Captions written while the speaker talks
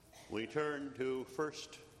We turn to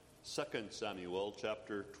 2nd Samuel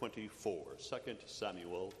chapter 24. 2nd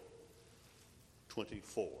Samuel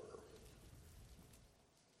 24.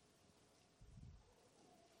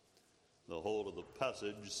 The whole of the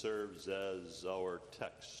passage serves as our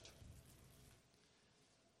text.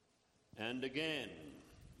 And again,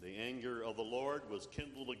 the anger of the Lord was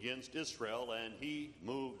kindled against Israel, and he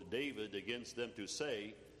moved David against them to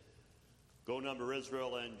say, "Go number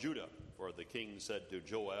Israel and Judah." For the king said to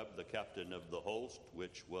Joab, the captain of the host,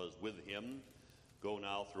 which was with him, "Go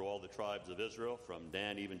now through all the tribes of Israel, from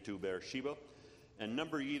Dan even to Beersheba, and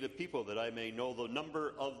number ye the people, that I may know the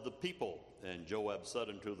number of the people." And Joab said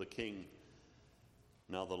unto the king,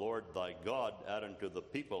 "Now the Lord thy God add unto the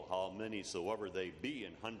people how many soever they be,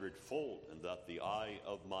 an hundredfold, and that the eye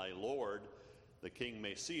of my Lord the king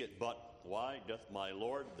may see it. But why doth my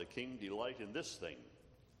Lord the king delight in this thing?"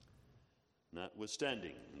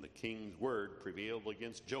 Notwithstanding, the king's word prevailed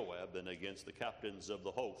against Joab and against the captains of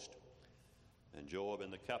the host. And Joab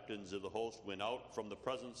and the captains of the host went out from the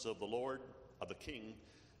presence of the Lord, of the king,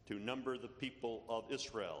 to number the people of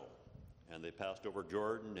Israel. And they passed over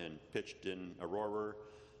Jordan and pitched in Aroer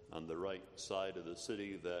on the right side of the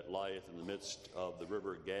city that lieth in the midst of the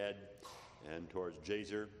river Gad, and towards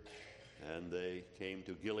Jazer. And they came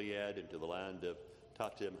to Gilead, and to the land of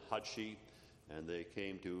Tatim Hadshi. And they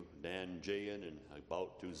came to Dan Jayan, and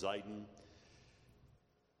about to Zidon,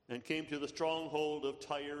 and came to the stronghold of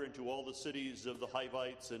Tyre, and to all the cities of the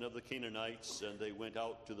Hivites and of the Canaanites. And they went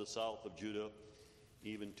out to the south of Judah,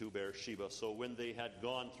 even to Beersheba. So when they had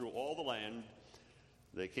gone through all the land,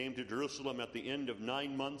 they came to Jerusalem at the end of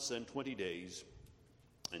 9 months and 20 days.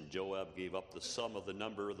 And Joab gave up the sum of the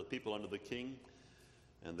number of the people unto the king.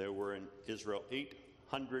 And there were in Israel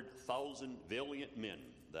 800,000 valiant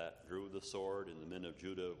men that drew the sword, and the men of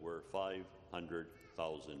Judah were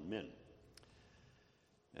 500,000 men.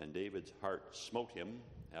 And David's heart smote him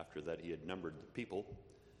after that he had numbered the people.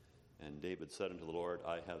 And David said unto the Lord,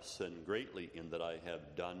 "I have sinned greatly in that I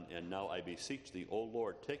have done, and now I beseech thee, O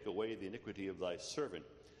Lord, take away the iniquity of thy servant,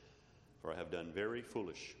 for I have done very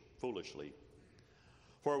foolishly."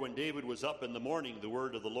 For when David was up in the morning, the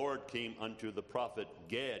word of the Lord came unto the prophet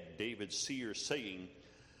Gad, David's seer, saying,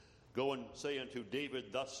 "Go and say unto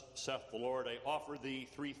David, Thus saith the Lord, I offer thee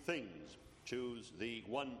 3 things. Choose thee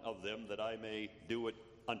one of them, that I may do it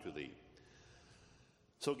unto thee."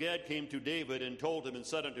 So Gad came to David and told him and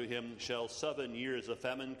said unto him, "Shall 7 years of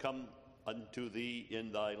famine come unto thee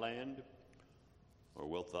in thy land? Or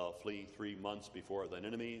wilt thou flee 3 months before thine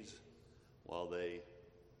enemies, while they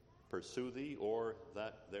pursue thee? Or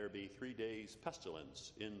that there be 3 days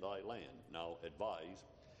pestilence in thy land? Now advise,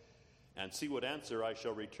 and see what answer I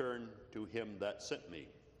shall return to him that sent me."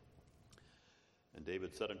 And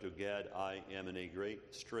David said unto Gad, "I am in a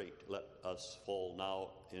great strait. Let us fall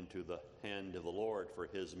now into the hand of the Lord, for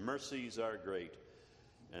his mercies are great,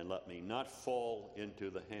 and let me not fall into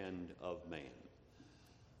the hand of man."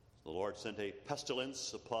 The Lord sent a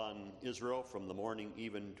pestilence upon Israel from the morning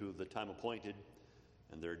even to the time appointed,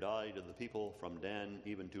 and there died of the people from Dan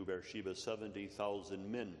even to Beersheba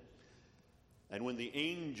 70,000 men. And when the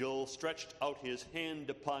angel stretched out his hand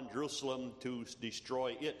upon Jerusalem to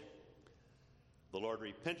destroy it, the Lord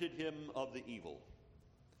repented him of the evil,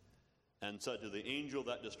 and said to the angel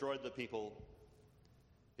that destroyed the people,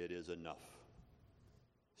 "It is enough.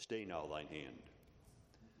 Stay now thine hand."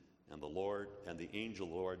 And the Lord and the angel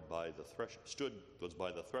of the Lord was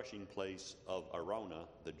by the threshing place of Araunah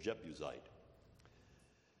the Jebusite.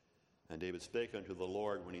 And David spake unto the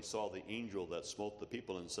Lord when he saw the angel that smote the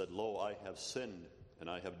people, and said, "Lo, I have sinned, and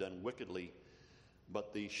I have done wickedly.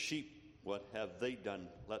 But the sheep, what have they done?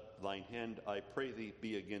 Let thine hand, I pray thee,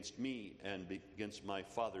 be against me, and be against my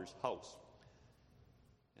father's house."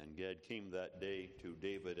 And Gad came that day to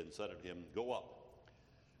David, and said unto him, "Go up,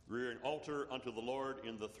 rear an altar unto the Lord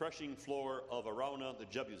in the threshing floor of Araunah the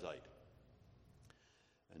Jebusite."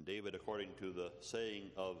 And David, according to the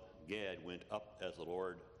saying of Gad, went up as the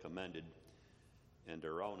Lord commanded. And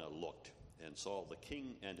Araunah looked, and saw the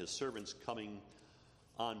king and his servants coming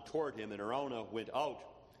on toward him. And Araunah went out,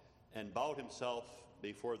 and bowed himself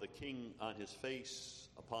before the king on his face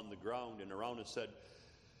upon the ground. And Araunah said,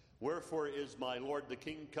 "Wherefore is my lord the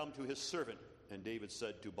king come to his servant?" And David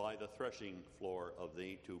said, "To buy the threshing floor of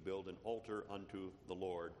thee, to build an altar unto the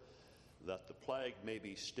Lord, that the plague may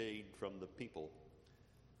be stayed from the people."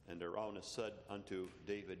 And Araunah said unto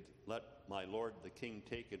David, "Let my lord the king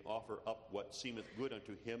take and offer up what seemeth good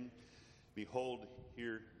unto him. Behold,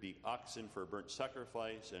 here be oxen for burnt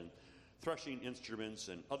sacrifice, and threshing instruments,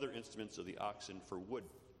 and other instruments of the oxen for wood."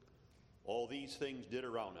 All these things did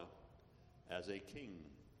Araunah, as a king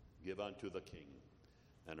give unto the king.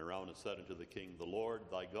 And Araunah said unto the king, The Lord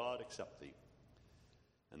thy God accept thee.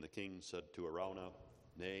 And the king said to Araunah,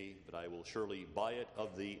 Nay, but I will surely buy it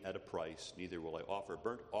of thee at a price, neither will I offer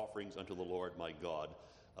burnt offerings unto the Lord my God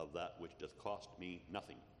of that which doth cost me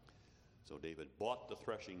nothing. So David bought the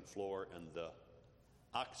threshing floor and the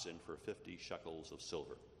oxen for 50 shekels of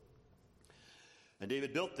silver. And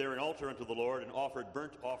David built there an altar unto the Lord and offered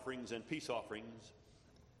burnt offerings and peace offerings.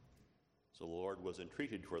 So the Lord was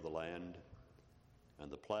entreated for the land,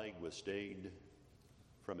 and the plague was stayed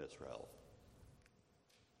from Israel.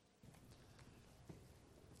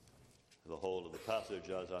 The whole of the passage,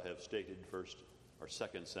 as I have stated, 1 or 2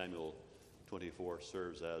 Samuel 24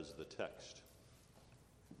 serves as the text.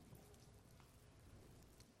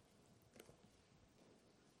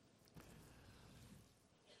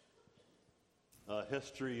 A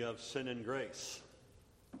history of sin and grace.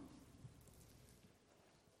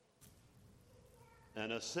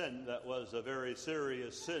 And a sin that was a very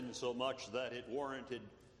serious sin, so much that it warranted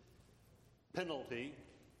penalty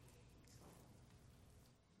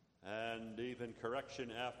and even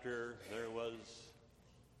correction after there was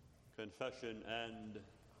confession and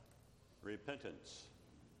repentance.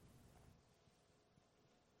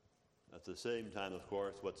 At the same time, of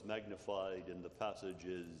course, what's magnified in the passage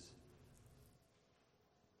is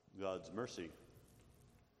God's mercy,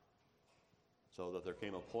 so that there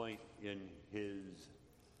came a point in his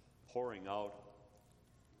pouring out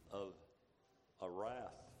of a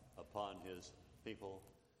wrath upon his people.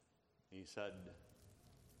 He said,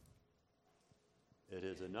 It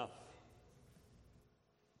is enough.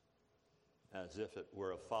 As if it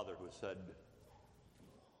were a father who said,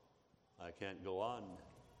 I can't go on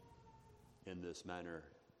in this manner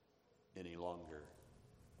any longer.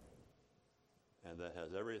 And that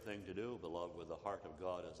has everything to do, beloved, with the heart of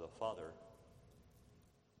God as a father,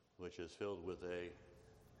 which is filled with a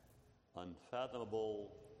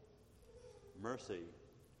unfathomable mercy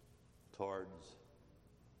towards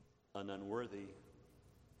an unworthy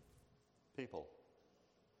people.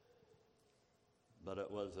 But it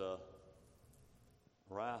was a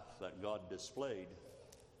wrath that God displayed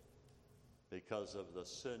because of the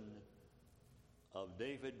sin of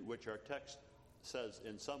David, which our text says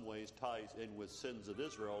in some ways ties in with sins of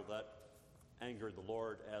Israel that angered the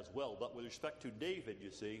Lord as well. But with respect to David,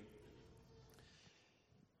 you see,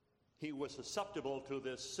 he was susceptible to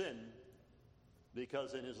this sin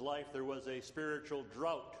because in his life there was a spiritual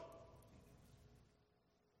drought.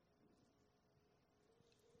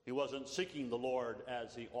 He wasn't seeking the Lord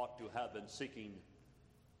as he ought to have been seeking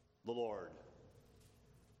the Lord.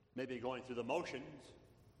 Maybe going through the motions,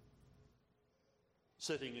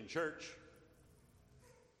 sitting in church,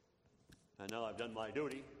 and now I've done my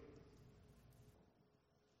duty,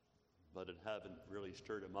 but it haven't really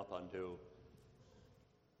stirred him up unto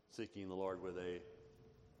seeking the Lord with a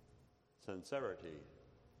sincerity.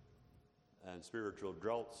 And spiritual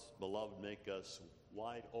droughts, beloved, make us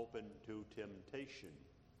wide open to temptation.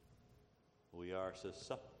 We are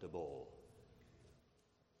susceptible.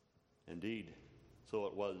 Indeed, so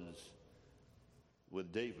it was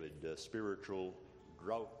with David, a spiritual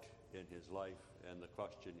drought in his life. And the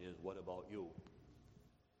question is, what about you?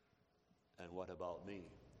 And what about me?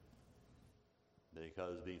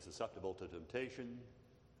 Because being susceptible to temptation,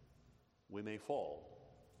 we may fall.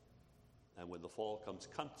 And with the fall comes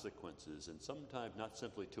consequences, and sometimes not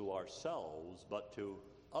simply to ourselves, but to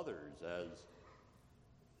others, as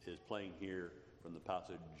is plain here from the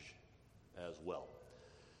passage as well.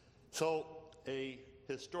 So, a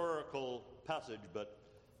historical passage, but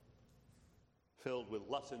filled with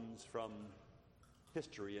lessons from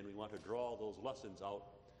history, and we want to draw those lessons out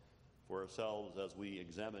for ourselves as we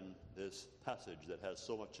examine this passage that has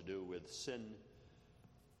so much to do with sin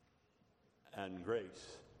and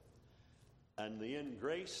grace. And the in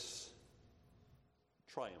grace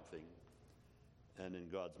triumphing, and in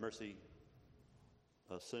God's mercy,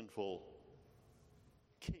 a sinful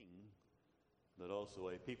king, but also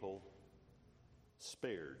a people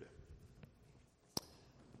spared.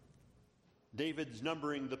 David's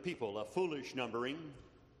numbering the people, a foolish numbering,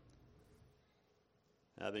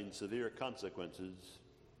 having severe consequences,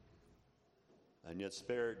 and yet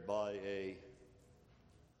spared by a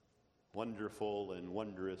wonderful and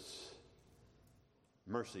wondrous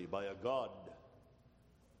mercy, by a God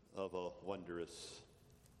of a wondrous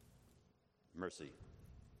mercy.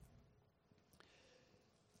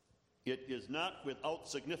 It is not without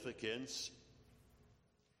significance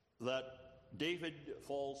that David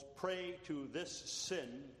falls prey to this sin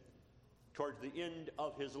towards the end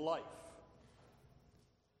of his life.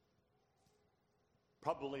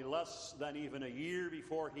 Probably less than even a year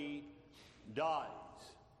before he dies.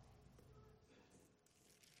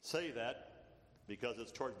 say that because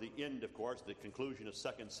it's towards the end, of course, the conclusion of 2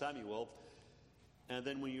 Samuel. And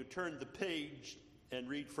then when you turn the page and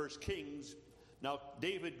read 1 Kings, now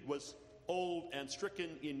David was old and stricken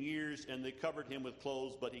in years, and they covered him with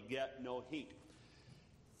clothes, but he got no heat.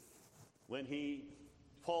 When he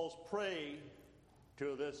falls prey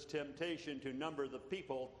to this temptation to number the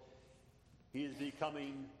people, he is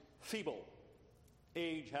becoming feeble.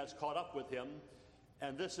 Age has caught up with him,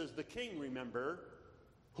 and this is the king, remember,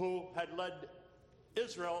 who had led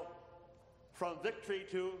Israel from victory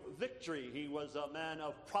to victory. He was a man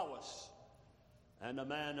of prowess and a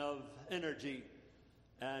man of energy,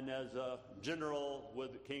 and as a general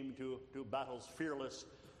came to battles fearless,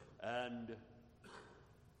 and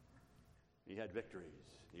he had victories.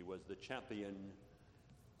 He was the champion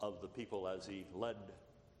of the people as he led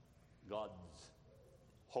God's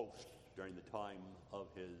host during the time of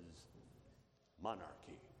his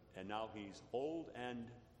monarchy. And now he's old and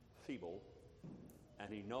feeble,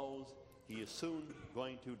 and he knows he is soon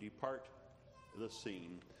going to depart the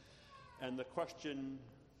scene. And the question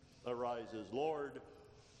arises, Lord,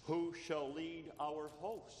 who shall lead our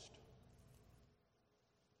host?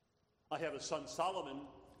 I have a son, Solomon,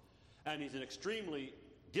 and he's an extremely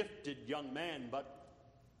gifted young man, but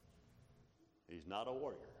he's not a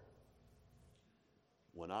warrior.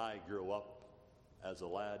 When I grew up as a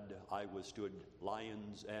lad, I withstood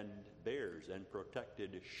lions and bears and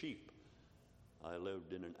protected sheep. I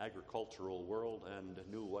lived in an agricultural world and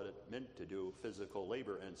knew what it meant to do physical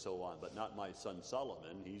labor and so on, but not my son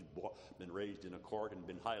Solomon. He's been raised in a court and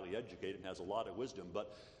been highly educated and has a lot of wisdom,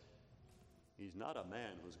 but he's not a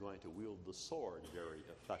man who's going to wield the sword very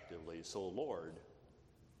effectively. So, Lord,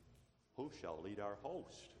 who shall lead our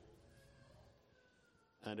host?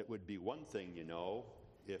 And it would be one thing,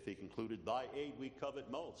 if he concluded, thy aid we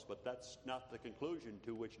covet most. But that's not the conclusion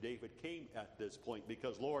to which David came at this point.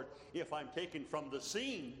 Because, Lord, if I'm taken from the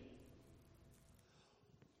scene,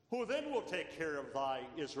 who then will take care of thy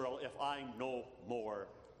Israel if I'm no more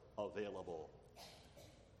available?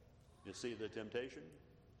 You see the temptation?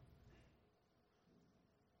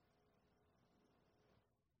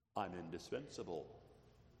 I'm indispensable.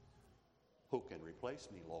 Who can replace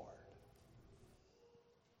me, Lord?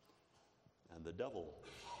 And the devil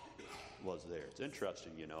was there. It's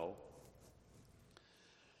interesting,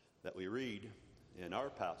 that we read in our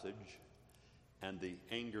passage, and the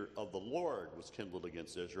anger of the Lord was kindled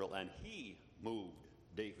against Israel, and he moved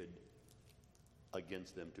David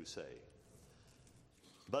against them to say.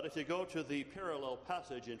 But if you go to the parallel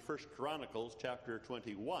passage in 1 Chronicles chapter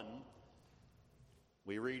 21,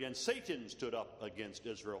 we read, and Satan stood up against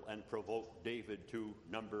Israel and provoked David to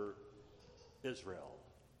number Israel.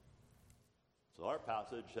 So our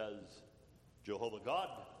passage says Jehovah God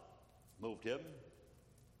moved him,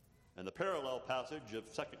 and the parallel passage of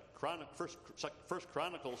First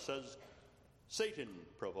Chronicles says Satan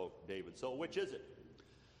provoked David. So which is it?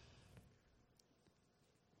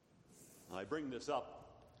 I bring this up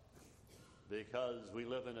because we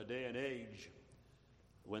live in a day and age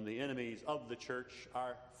when the enemies of the church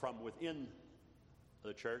are from within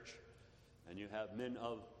the church, and you have men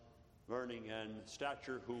of learning and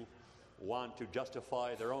stature who want to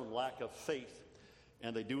justify their own lack of faith,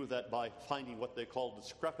 and they do that by finding what they call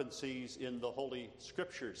discrepancies in the Holy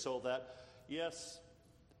Scriptures, so that, yes,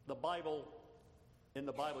 in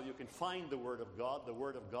the Bible you can find the Word of God. The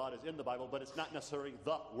Word of God is in the Bible, but it's not necessarily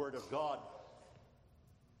the Word of God,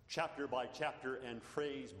 chapter by chapter and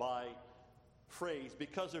phrase by phrase,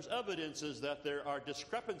 because there's evidences that there are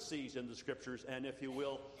discrepancies in the Scriptures, and, if you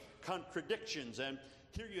will, contradictions. And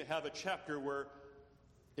here you have a chapter where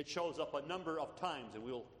it shows up a number of times, and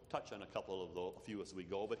we'll touch on a few as we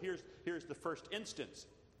go. But here's the first instance.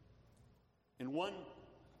 In one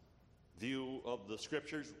view of the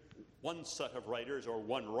Scriptures, one set of writers, or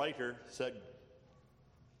one writer, said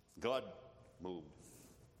God moved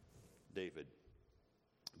David.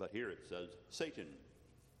 But here it says Satan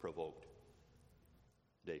provoked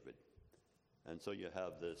David. And so you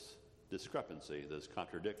have this discrepancy, this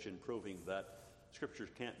contradiction, proving that Scriptures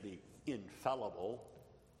can't be infallible.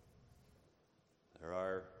 There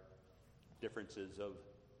are differences of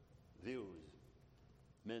views.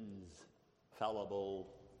 Men's fallible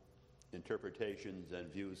interpretations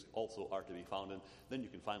and views also are to be found, and then you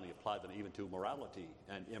can finally apply them even to morality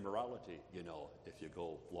and immorality, if you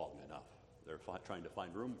go long enough. They're trying to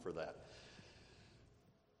find room for that.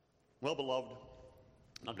 Well, beloved,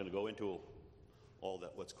 I'm not going to go into all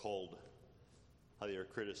that what's called higher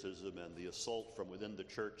criticism and the assault from within the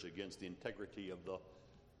church against the integrity of the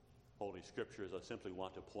Holy Scriptures. I simply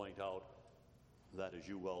want to point out that, as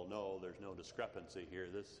you well know, there's no discrepancy here.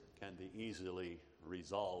 This can be easily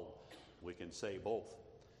resolve, we can say both.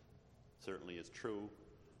 Certainly it's true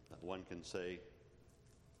that one can say,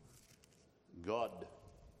 God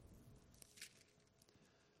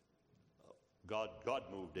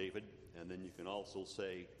moved David, and then you can also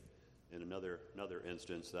say in another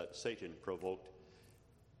instance that Satan provoked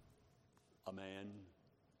a man.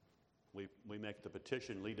 We make the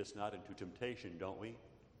petition, lead us not into temptation, don't we?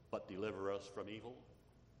 But deliver us from evil.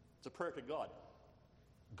 It's a prayer to God.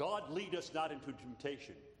 God, lead us not into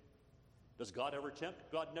temptation. Does God ever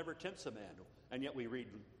tempt? God never tempts a man. And yet we read,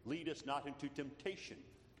 lead us not into temptation.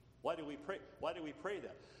 Why do we pray? Why do we pray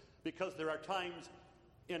that? Because there are times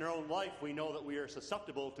in our own life we know that we are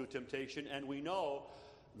susceptible to temptation, and we know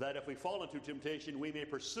that if we fall into temptation, we may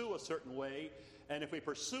pursue a certain way, and if we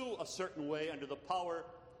pursue a certain way under the power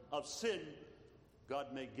of sin,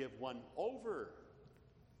 God may give one over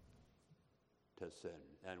to sin,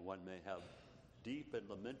 and one may have deep and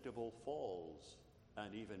lamentable falls,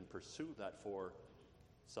 and even pursue that for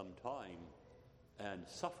some time, and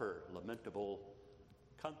suffer lamentable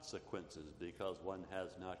consequences because one has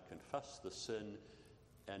not confessed the sin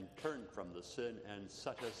and turned from the sin and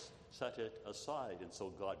set it aside. And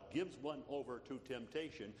so God gives one over to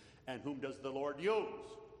temptation, and whom does the Lord use?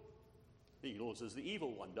 He uses the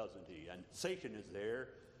evil one, doesn't he? And Satan is there,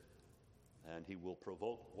 and he will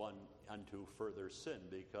provoke one unto further sin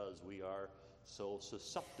because we are so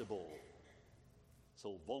susceptible,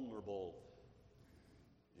 so vulnerable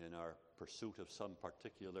in our pursuit of some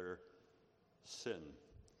particular sin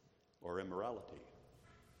or immorality.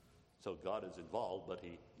 So God is involved, but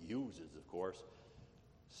he uses, of course,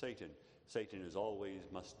 Satan. Satan is always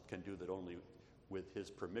can do that only with his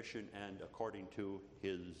permission and according to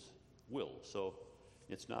his will. So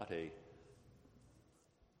it's not a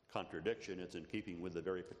contradiction. It's in keeping with the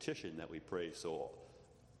very petition that we pray so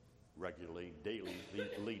regularly, daily.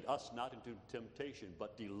 Lead us not into temptation,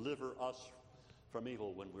 but deliver us from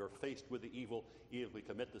evil. When we're faced with the evil, if we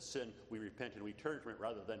commit the sin, we repent and we turn from it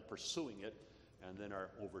rather than pursuing it and then are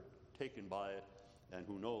overtaken by it, and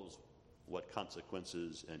who knows what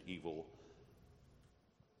consequences and evil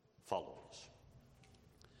follows.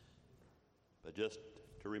 But just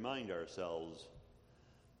to remind ourselves,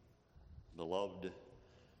 beloved,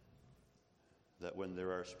 that when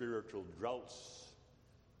there are spiritual droughts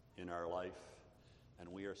in our life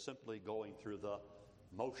and we are simply going through the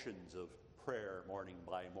motions of prayer morning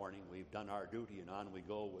by morning, we've done our duty and on we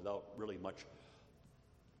go without really much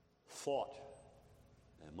thought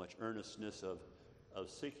and much earnestness of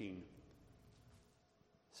seeking.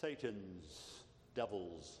 Satan's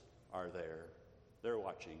devils are there. They're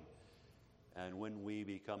watching. And when we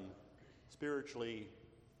become spiritually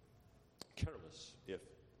careless, if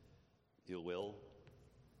you will,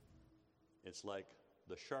 it's like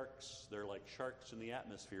the sharks. They're like sharks in the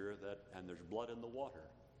atmosphere, and there's blood in the water.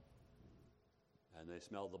 And they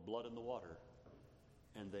smell the blood in the water,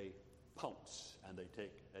 and they pounce, and they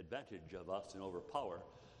take advantage of us and overpower,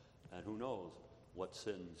 and who knows what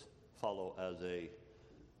sins follow as a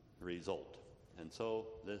result. And so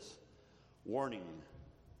this warning,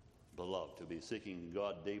 beloved, to be seeking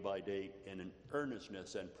God day by day in an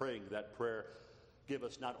earnestness and praying that prayer, give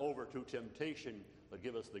us not over to temptation, but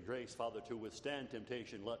give us the grace, Father, to withstand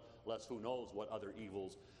temptation, lest who knows what other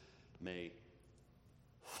evils may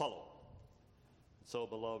follow. So,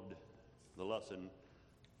 beloved, the lesson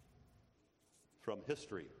from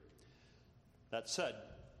history. That said,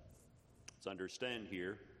 let's understand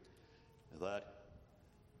here that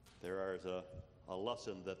there is a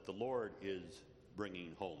lesson that the Lord is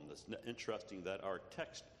bringing home. It's interesting that our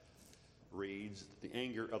text reads, the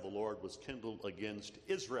anger of the Lord was kindled against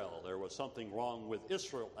Israel. There was something wrong with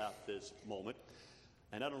Israel at this moment.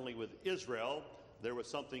 And not only with Israel, there was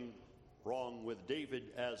something wrong with David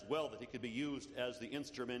as well, that he could be used as the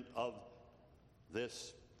instrument of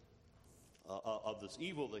this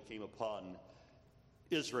evil that came upon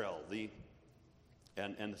Israel.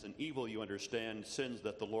 And it's an evil, you understand, sins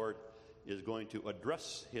that the Lord is going to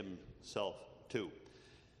address himself to.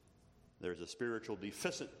 There's a spiritual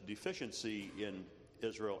deficiency in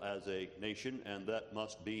Israel as a nation, and that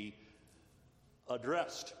must be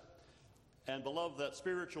addressed. And beloved, that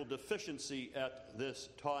spiritual deficiency at this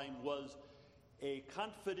time was a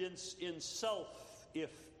confidence in self,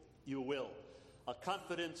 if you will. A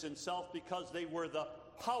confidence in self because they were the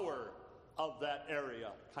power of that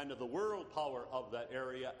area, kind of the world power of that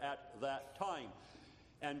area at that time.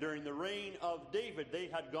 And during the reign of David, they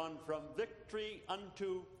had gone from victory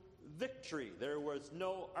unto victory. There was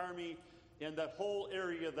no army in that whole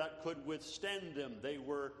area that could withstand them. They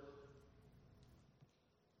were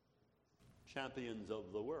champions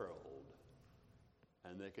of the world.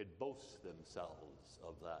 And they could boast themselves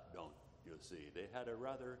of that, don't you see? They had a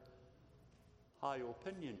rather high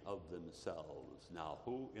opinion of themselves. Now,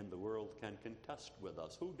 who in the world can contest with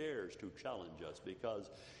us? Who dares to challenge us? Because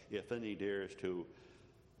if any dares to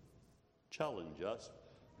challenge us,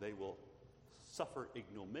 they will suffer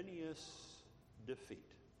ignominious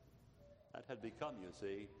defeat. That had become, you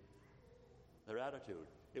see, their attitude.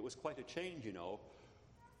 It was quite a change,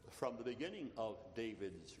 from the beginning of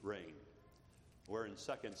David's reign. We're in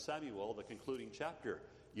 2 Samuel, the concluding chapter.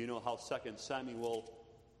 You know how 2 Samuel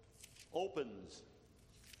opens,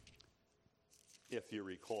 if you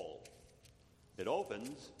recall. It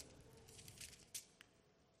opens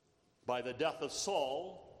by the death of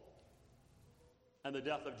Saul and the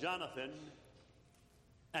death of Jonathan,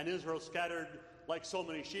 and Israel scattered like so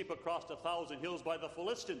many sheep across 1,000 hills by the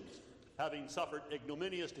Philistines, having suffered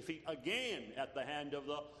ignominious defeat again at the hand of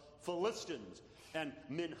the Philistines, and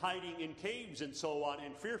men hiding in caves and so on,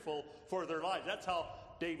 and fearful for their lives. That's how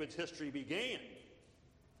David's history began.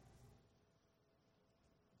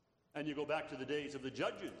 And you go back to the days of the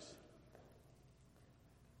judges,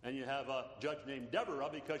 and you have a judge named Deborah,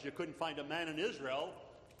 because you couldn't find a man in Israel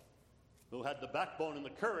who had the backbone and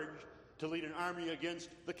the courage to lead an army against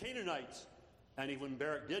the Canaanites. And even when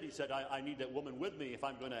Barak did, he said, I need that woman with me if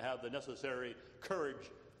I'm going to have the necessary courage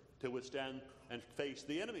to withstand and face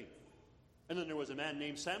the enemy. And then there was a man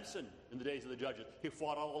named Samson in the days of the judges. He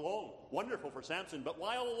fought all alone. Wonderful for Samson, but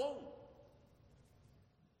why all alone?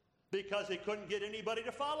 Because he couldn't get anybody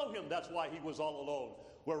to follow him. That's why he was all alone.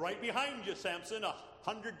 We're right behind you, Samson,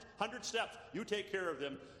 100 steps. You take care of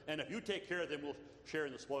them, and if you take care of them, we'll share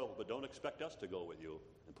in the spoil. But don't expect us to go with you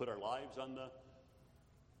and put our lives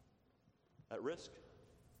at risk.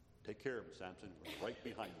 Take care of them, Samson. We're right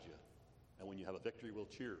behind you. And when you have a victory, we'll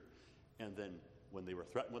cheer. And then when they were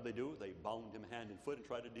threatened, what they do? They bound him hand and foot and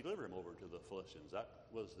tried to deliver him over to the Philistines. That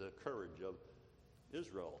was the courage of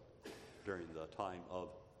Israel during the time of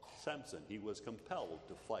Samson. He was compelled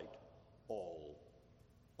to fight all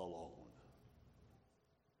alone.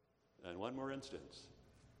 And one more instance.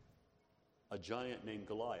 A giant named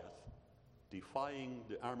Goliath defying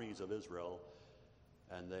the armies of Israel,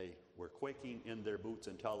 and they were quaking in their boots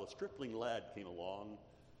until a stripling lad came along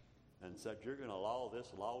and said, "You're going to allow this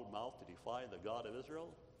loudmouth to defy the God of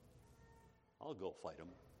Israel? I'll go fight him."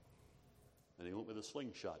 And he went with a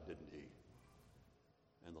slingshot, didn't he?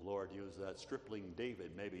 And the Lord used that stripling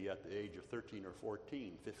David, maybe at the age of 13 or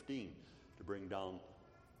 14, 15, to bring down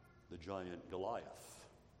the giant Goliath.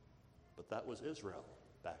 But that was Israel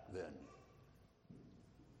back then,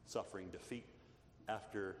 suffering defeat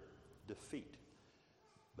after defeat.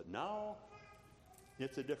 But now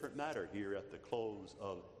it's a different matter here at the close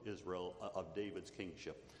of Israel, of David's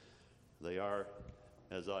kingship. They are,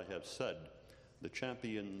 as I have said, the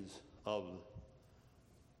champions of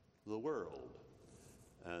the world,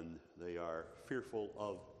 and they are fearful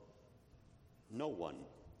of no one.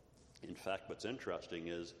 In fact, what's interesting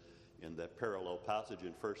is in that parallel passage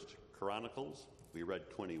in 1 Chronicles, we read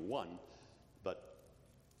 21, but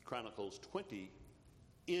Chronicles 20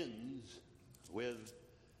 ends with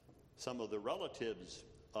some of the relatives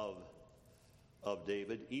of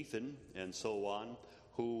David, Ethan and so on,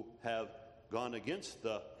 who have gone against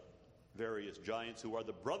the various giants who are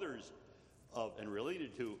the brothers of and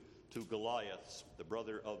related to Goliath. The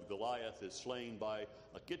brother of Goliath is slain by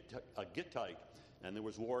a Gittite, and there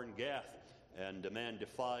was war in Gath, and a man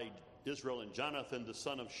defied Israel, and Jonathan, the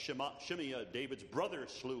son of Shimea, David's brother,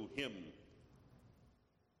 slew him.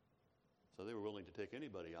 So they were willing to take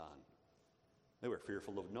anybody on. They were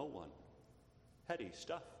fearful of no one. Heady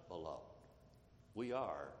stuff, beloved. We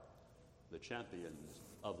are the champions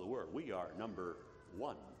of the world. We are number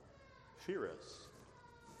one. Fear us,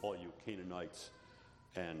 all you Canaanites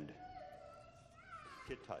and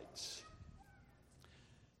Hittites.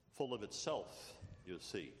 Full of itself, you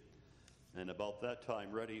see. And about that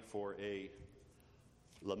time, ready for a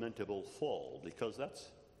lamentable fall, because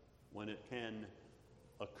that's when it can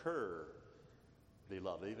occur,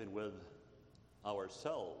 beloved, even with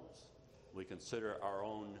ourselves. We consider our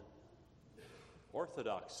own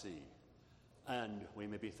orthodoxy, and we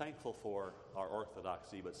may be thankful for our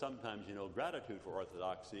orthodoxy, but sometimes, gratitude for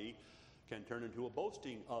orthodoxy can turn into a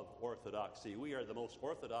boasting of orthodoxy. We are the most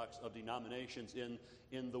orthodox of denominations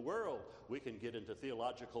in the world. We can get into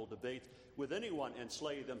theological debates with anyone and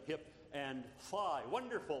slay them hip and thigh.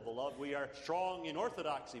 Wonderful, beloved. We are strong in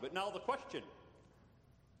orthodoxy. But now the question,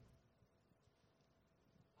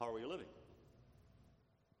 how are we living?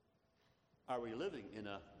 Are we living in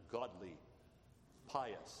a godly,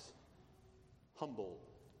 pious, humble,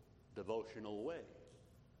 devotional way?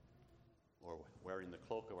 Or wearing the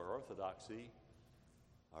cloak of our orthodoxy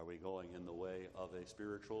Are we going in the way of a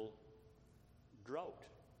spiritual drought?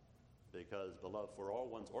 Because, beloved, for all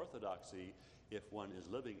one's orthodoxy, if one is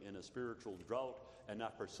living in a spiritual drought and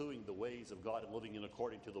not pursuing the ways of God and living in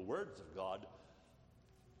according to the words of God,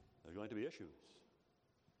 there are going to be issues.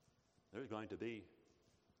 There's going to be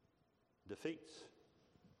defeats.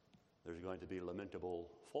 There's going to be lamentable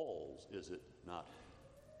falls, is it not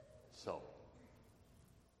so?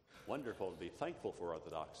 Wonderful to be thankful for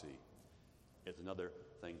orthodoxy. It's another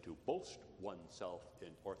thing to boast oneself in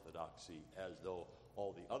orthodoxy as though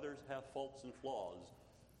all the others have faults and flaws,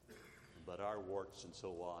 but our warts and so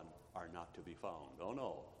on are not to be found. Oh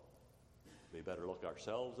no. We better look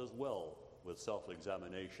ourselves as well with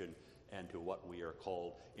self-examination and to what we are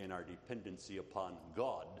called in our dependency upon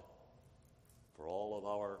God for all of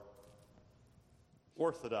our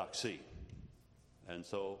orthodoxy. And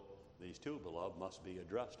so these two, beloved, must be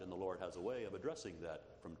addressed, and the Lord has a way of addressing that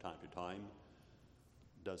from time to time,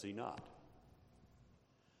 does he not?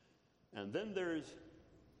 And then there's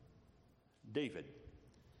David.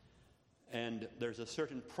 And there's a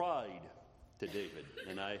certain pride to David,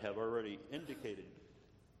 and I have already indicated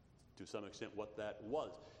to some extent what that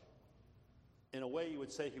was. In a way, you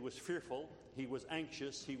would say he was fearful, he was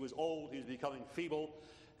anxious, he was old, he was becoming feeble,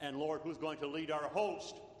 and Lord, who's going to lead our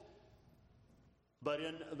host? But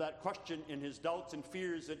in that question, in his doubts and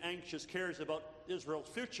fears and anxious cares about Israel's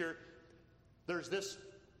future, there's this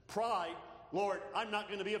pride. Lord, I'm not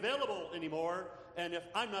going to be available anymore, and if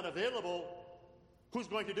I'm not available, who's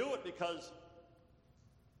going to do it? Because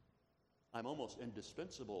I'm almost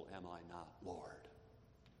indispensable, am I not, Lord?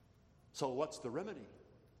 So what's the remedy?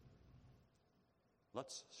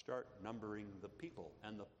 Let's start numbering the people.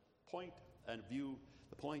 And the point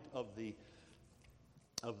of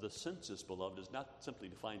the census, beloved, is not simply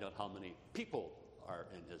to find out how many people are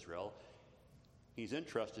in Israel. He's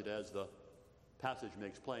interested, as the passage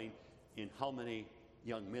makes plain, in how many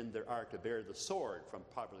young men there are to bear the sword from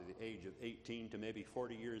probably the age of 18 to maybe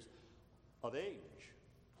 40 years of age,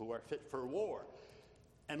 who are fit for war.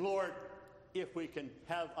 And Lord, if we can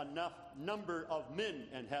have enough number of men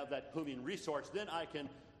and have that human resource, then I can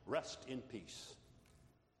rest in peace.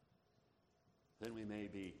 Then we may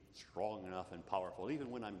be strong enough and powerful, even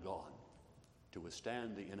when I'm gone, to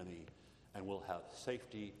withstand the enemy, and we'll have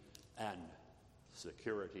safety and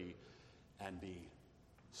security and be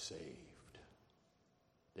saved.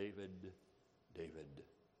 David, David,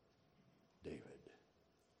 David.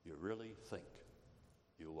 You really think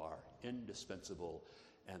you are indispensable,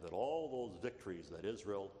 and that all those victories that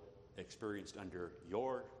Israel experienced under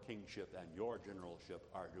your kingship and your generalship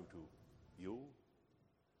are due to you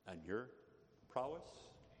and your prowess?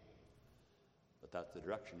 But that's the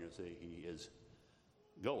direction, you see, he is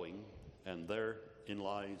going, and therein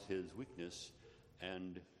lies his weakness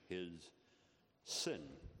and his sin.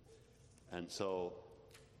 And so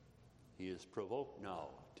he is provoked now,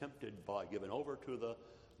 tempted by, given over to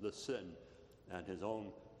the sin and his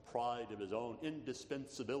own pride of his own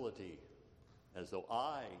indispensability, as though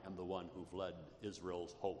I am the one who've led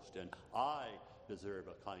Israel's host, and I deserve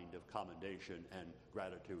a kind of commendation and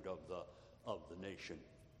gratitude of the nation.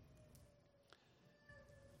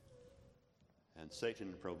 And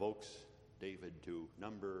Satan provokes David to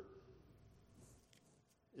number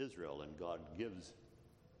Israel, and God gives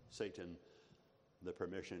Satan the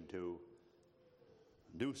permission to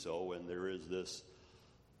do so, and there is this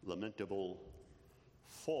lamentable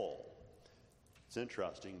fall. It's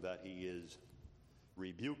interesting that he is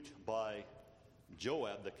rebuked by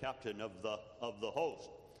Joab, the captain of the host,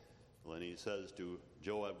 when he says to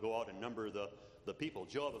Joab, go out and number the people.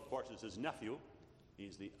 Joab, of course, is his nephew.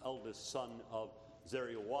 He's the eldest son of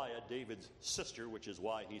Zeruiah, David's sister, which is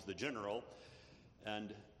why he's the general.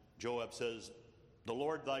 And Joab says, the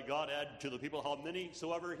Lord thy God add to the people how many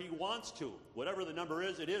soever he wants to. Whatever the number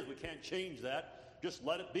is, it is. We can't change that. Just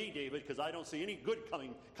let it be, David, because I don't see any good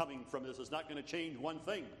coming from this. It's not going to change one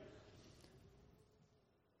thing.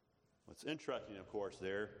 What's interesting, of course,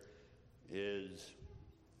 there is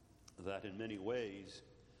that in many ways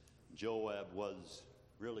Joab was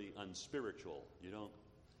really unspiritual. You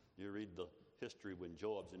read the history when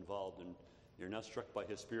Joab's involved, and you're not struck by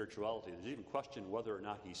his spirituality. There's even question whether or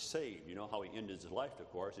not he's saved. You know how he ended his life,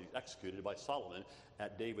 of course. He's executed by Solomon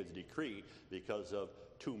at David's decree because of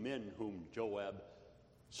two men whom Joab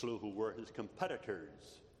slew who were his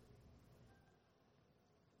competitors.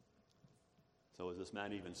 So is this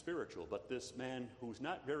man even spiritual? But this man who's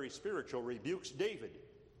not very spiritual rebukes David.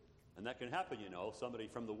 And that can happen, Somebody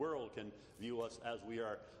from the world can view us as we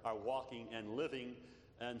are walking and living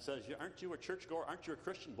and says, aren't you a churchgoer? Aren't you a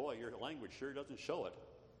Christian? Boy, your language sure doesn't show it.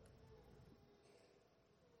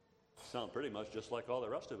 sound pretty much just like all the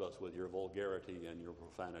rest of us with your vulgarity and your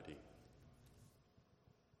profanity.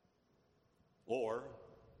 Or,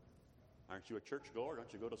 aren't you a churchgoer?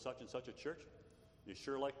 Don't you go to such and such a church? You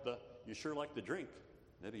sure like the drink.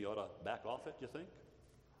 Maybe you ought to back off it, you think?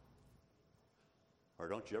 Or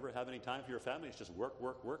don't you ever have any time for your family? It's just work,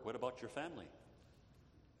 work, work. What about your family?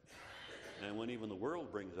 And when even the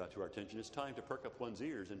world brings that to our attention, it's time to perk up one's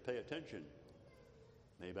ears and pay attention.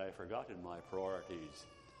 Maybe I've forgotten my priorities.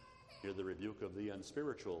 Hear the rebuke of the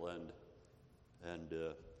unspiritual and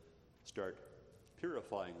start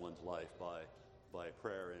purifying one's life by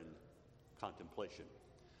prayer and contemplation.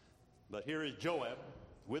 But here is Joab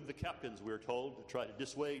with the captains, we're told, to try to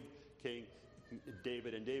dissuade King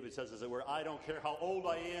David. And David says, as it were, I don't care how old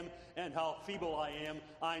I am and how feeble I am,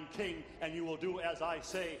 I'm king, and you will do as I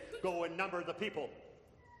say. Go and number the people.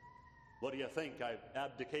 What do you think? I've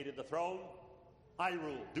abdicated the throne? I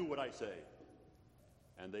rule. Do what I say.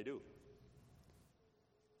 And they do.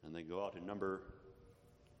 And they go out and number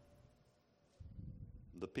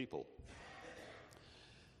the people.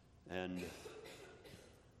 And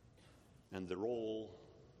the roll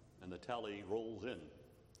and the tally rolls in.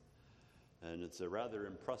 And it's a rather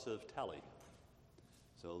impressive tally.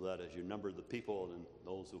 So that as you number the people and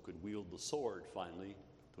those who could wield the sword finally,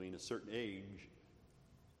 between a certain age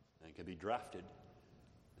and can be drafted,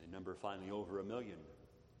 they number finally over 1 million.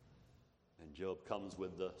 And Job comes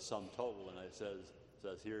with the sum total and it says,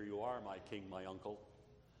 here you are, my king, my uncle.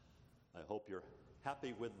 I hope you're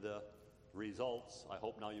happy with the results. I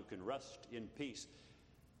hope now you can rest in peace.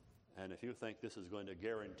 And if you think this is going to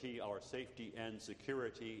guarantee our safety and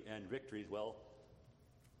security and victories, well,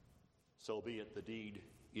 so be it. The deed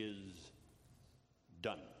is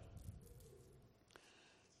done.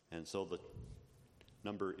 And so the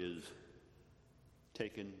number is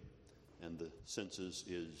taken and the census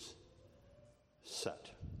is set.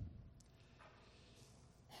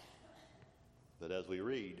 But as we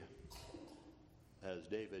read, as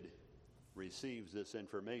David receives this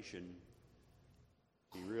information,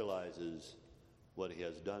 he realizes what he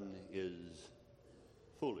has done is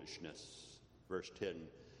foolishness. Verse 10,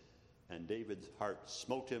 and David's heart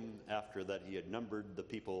smote him after that he had numbered the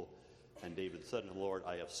people. And David said unto the Lord,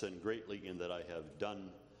 I have sinned greatly in that I have done.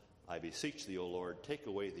 I beseech thee, O Lord, take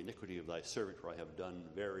away the iniquity of thy servant, for I have done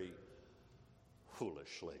very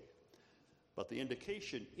foolishly. But the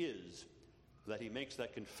indication is that he makes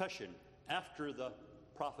that confession after the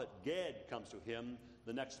prophet Gad comes to him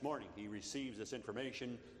the next morning. He receives this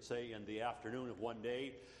information, say, in the afternoon of one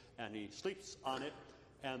day, and he sleeps on it.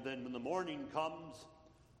 And then when the morning comes,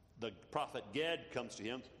 the prophet Gad comes to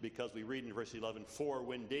him, because we read in verse 11, for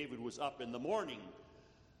when David was up in the morning,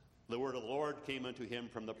 the word of the Lord came unto him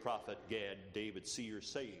from the prophet Gad, David's seer,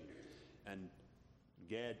 saying. And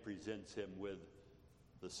Gad presents him with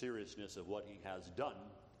the seriousness of what he has done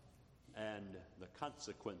and the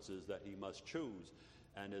consequences that he must choose.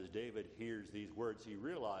 And as David hears these words, he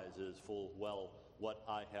realizes full well what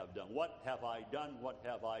I have done. What have I done? What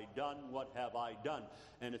have I done? What have I done?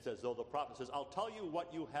 And it's as though the prophet says, I'll tell you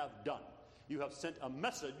what you have done. You have sent a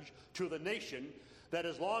message to the nation that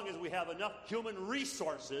as long as we have enough human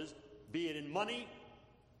resources, be it in money,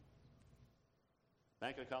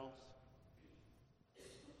 bank accounts,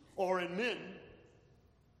 or in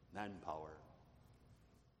manpower,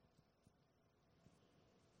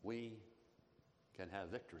 we can have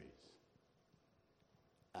victories,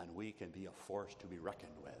 and we can be a force to be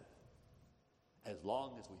reckoned with, as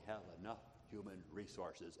long as we have enough human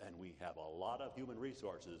resources. And we have a lot of human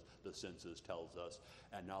resources, the census tells us,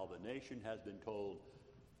 and now the nation has been told,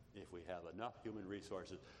 if we have enough human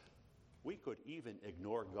resources, we could even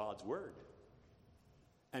ignore God's word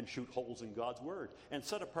and shoot holes in God's word and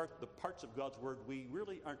set apart the parts of God's word we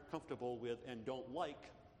really aren't comfortable with and don't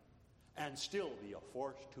like, and still be a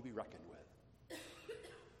force to be reckoned with.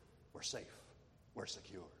 We're safe. We're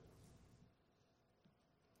secure.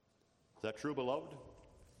 Is that true, beloved?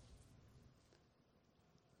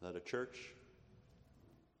 That a church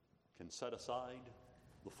can set aside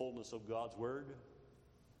the fullness of God's word,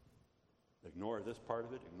 ignore this part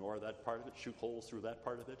of it, ignore that part of it, shoot holes through that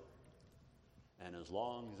part of it, and as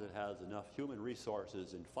long as it has enough human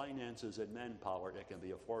resources and finances and manpower, it can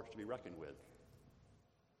be a force to be reckoned with.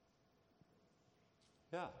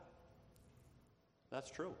 Yeah, that's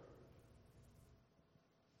true.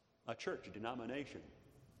 A church, a denomination,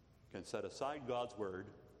 can set aside God's word,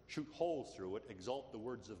 shoot holes through it, exalt the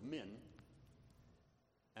words of men,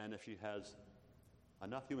 and if she has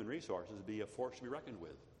enough human resources, be a force to be reckoned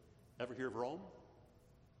with. Ever hear of Rome?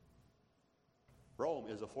 Rome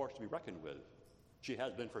is a force to be reckoned with. She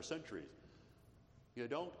has been for centuries. You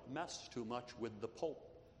don't mess too much with the Pope.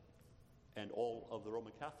 and all of the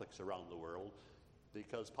Roman Catholics around the world,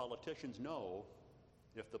 because politicians know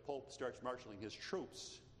if the Pope starts marshaling his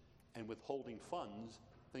troops and withholding funds,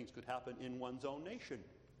 things could happen in one's own nation.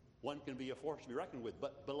 One can be a force to be reckoned with,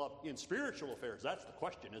 but beloved, in spiritual affairs, that's the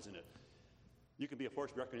question, isn't it? You can be a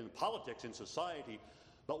force to be reckoned in politics, in society,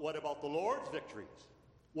 but what about the Lord's victories?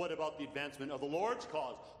 What about the advancement of the Lord's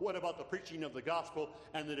cause? What about the preaching of the gospel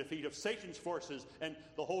and the defeat of Satan's forces and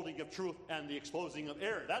the holding of truth and the exposing of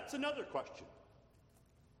error? That's another question.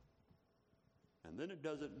 And then it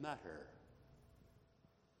doesn't matter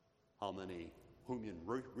how many human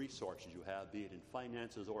resources you have, be it in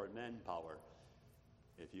finances or in manpower.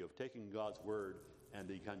 If you have taken God's word and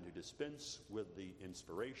begun to dispense with the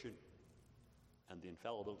inspiration and the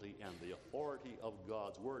infallibility and the authority of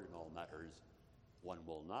God's word in all matters, one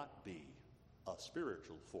will not be a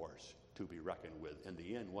spiritual force to be reckoned with. In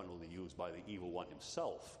the end, one will be used by the evil one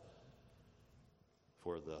himself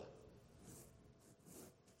for the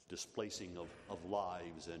displacing of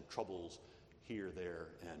lives and troubles here, there,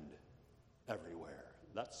 and everywhere.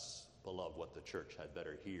 That's, beloved, what the church had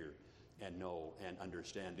better hear and know and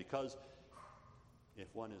understand, because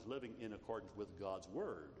if one is living in accordance with God's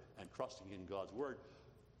word and trusting in God's word,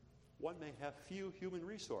 one may have few human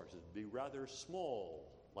resources, be rather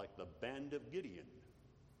small, like the band of Gideon,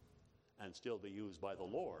 and still be used by the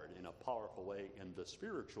Lord in a powerful way in the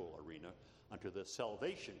spiritual arena unto the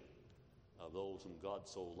salvation of those whom God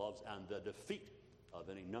so loves and the defeat of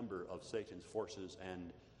any number of Satan's forces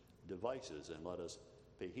and devices. And let us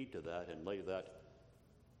pay heed to that and lay that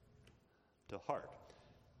to heart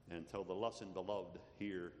until the lesson, beloved,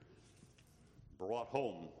 here brought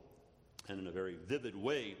home and in a very vivid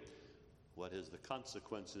way what is the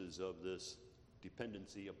consequences of this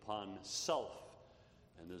dependency upon self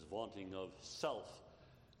and this vaunting of self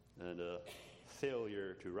and a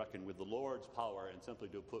failure to reckon with the Lord's power and simply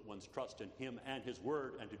to put one's trust in him and his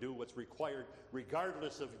word and to do what's required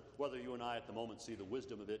regardless of whether you and I at the moment see the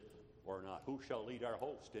wisdom of it or not. Who shall lead our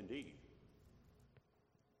host, indeed?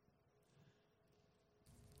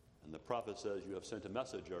 And the prophet says, you have sent a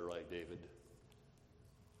message, all right, David,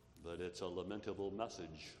 but it's a lamentable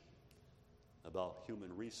message about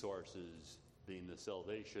human resources being the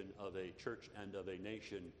salvation of a church and of a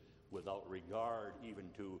nation without regard even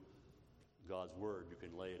to God's word. You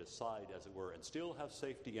can lay it aside, as it were, and still have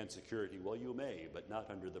safety and security. Well, you may, but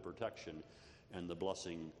not under the protection and the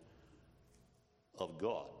blessing of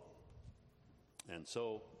God. And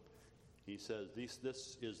so he says,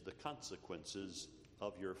 this is the consequences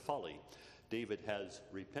of your folly. David has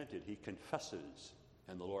repented. He confesses,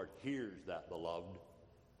 and the Lord hears that, beloved,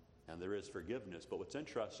 and there is forgiveness. But what's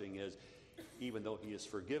interesting is, even though he is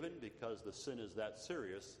forgiven because the sin is that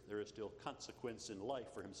serious, there is still consequence in life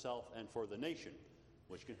for himself and for the nation,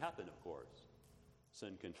 which can happen, of course.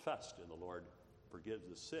 Sin confessed, and the Lord forgives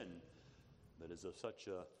the sin that is of such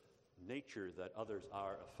a nature that others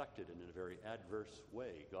are affected in a very adverse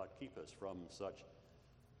way. God keep us from such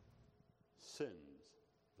sins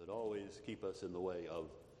that always keep us in the way of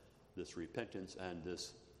this repentance and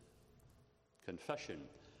this confession.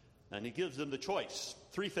 And he gives them the choice,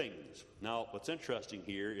 three things. Now, what's interesting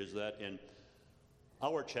here is that in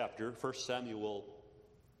our chapter, 2 Samuel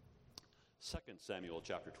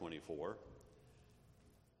chapter 24,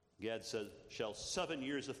 Gad says, shall 7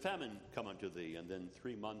 years of famine come unto thee, and then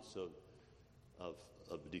 3 months of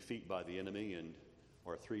defeat by the enemy,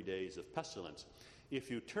 or 3 days of pestilence. If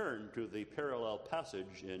you turn to the parallel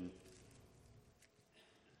passage in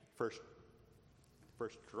First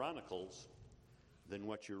Chronicles, then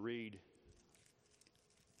what you read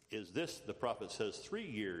is this: the prophet says 3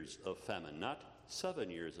 years of famine, not 7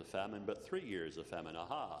 years of famine, but 3 years of famine.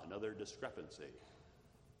 Aha, another discrepancy,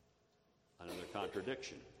 another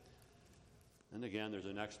contradiction. And again, there's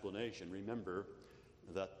an explanation. Remember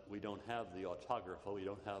that we don't have the autographa, we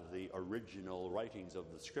don't have the original writings of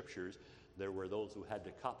the scriptures. There were those who had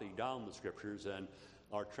to copy down the scriptures, and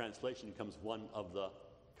our translation becomes one of the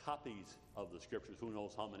copies of the scriptures. Who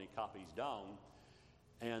knows how many copies down?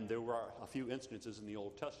 And there were a few instances in the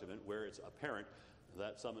Old Testament where it's apparent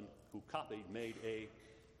that someone who copied made a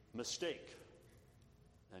mistake.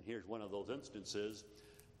 And here's one of those instances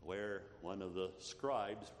where one of the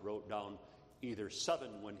scribes wrote down either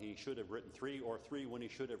 7 when he should have written 3, or 3 when he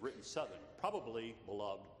should have written 7. Probably,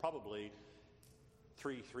 beloved,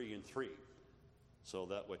 3, 3, and 3. So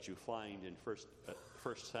that what you find in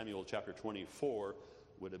 1 Samuel chapter 24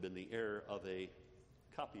 would have been the error of a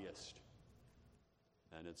copyist.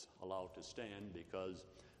 And it's allowed to stand because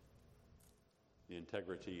the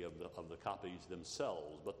integrity of the copies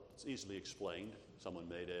themselves. But it's easily explained. Someone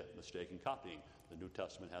made a mistake in copying. The New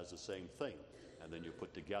Testament has the same thing. And then you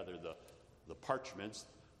put together the parchments,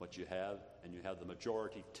 what you have, and you have the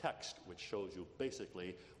majority text, which shows you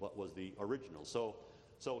basically what was the original. So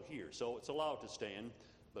it's allowed to stand,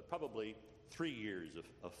 but probably 3 years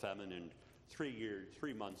of famine and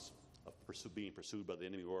 3 months of being pursued by the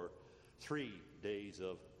enemy, or 3 days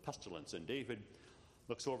of pestilence. And David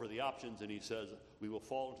looks over the options and he says, we will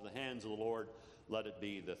fall into the hands of the Lord. Let it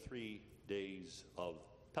be the 3 days of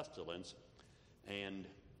pestilence. And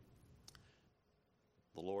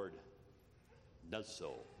the Lord does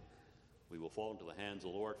so. We will fall into the hands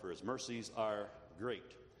of the Lord, for his mercies are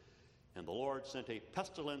great. And the Lord sent a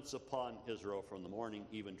pestilence upon Israel from the morning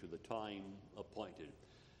even to the time appointed.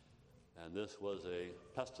 And this was a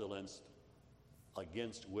pestilence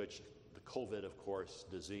against which the COVID, of course,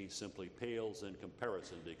 disease simply pales in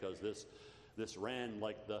comparison, because this ran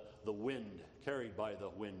like the wind, carried by the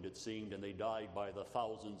wind, it seemed, and they died by the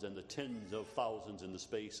thousands and the tens of thousands in the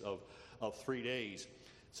space of 3 days.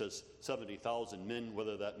 It says 70,000 men,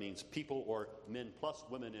 whether that means people or men plus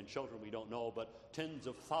women and children, we don't know, but tens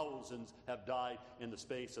of thousands have died in the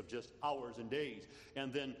space of just hours and days.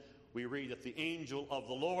 And then we read that the angel of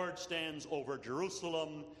the Lord stands over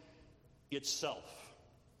Jerusalem itself.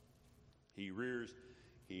 He rears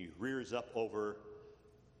up over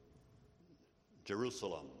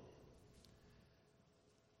Jerusalem.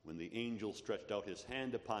 When the angel stretched out his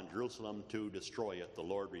hand upon Jerusalem to destroy it, the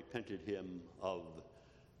Lord repented him of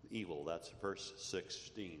evil. That's verse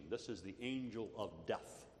 16. This is the angel of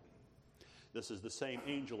death. This is the same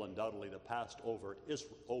angel, undoubtedly, that passed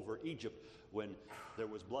over Egypt when there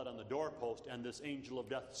was blood on the doorpost, and this angel of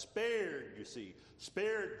death spared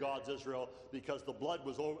God's Israel, because the blood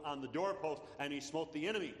was on the doorpost, and he smote the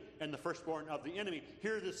enemy and the firstborn of the enemy.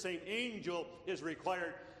 Here the same angel is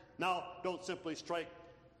required. Now, don't simply strike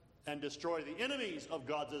and destroy the enemies of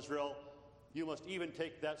God's Israel. You must even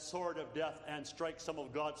take that sword of death and strike some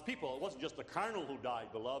of God's people. It wasn't just the carnal who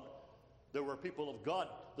died, beloved. There were people of God,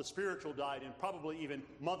 the spiritual died, and probably even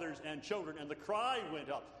mothers and children, and the cry went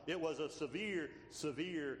up. It was a severe,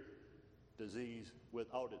 severe disease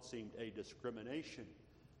without, it seemed, a discrimination.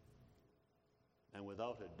 And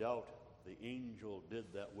without a doubt, the angel did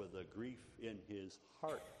that with a grief in his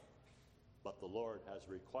heart. But the Lord has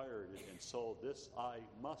required it, and so this I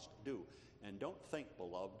must do. And don't think,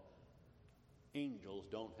 beloved, angels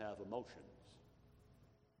don't have emotions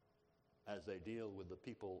as they deal with the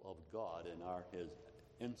people of God and are his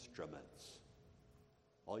instruments.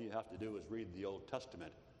 All you have to do is read the Old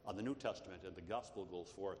Testament, the New Testament, and the gospel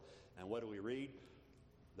goes forth. And what do we read?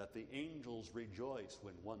 That the angels rejoice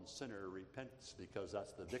when one sinner repents, because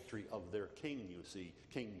that's the victory of their king, you see,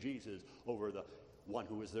 King Jesus, over the one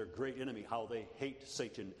who is their great enemy. How they hate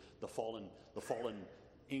Satan, the fallen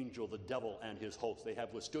angel, the devil, and his host. They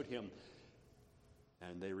have withstood him,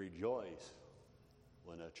 and they rejoice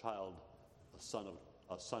when a child, a son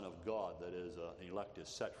of God, that is an elect, is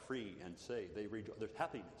set free and saved. They rejoice. There's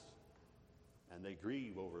happiness, and they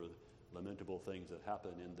grieve over lamentable things that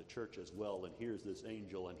happen in the church as well. And here's this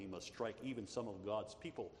angel, and he must strike even some of God's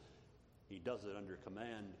people. He does it under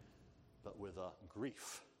command, but with a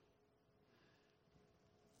grief.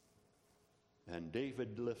 And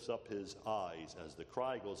David lifts up his eyes as the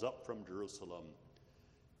cry goes up from Jerusalem,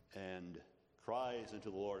 and cries into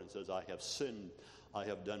the Lord and says, I have sinned, I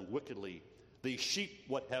have done wickedly. These sheep,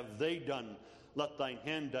 what have they done? Let thine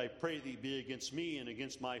hand, I pray thee, be against me and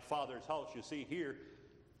against my father's house. You see here,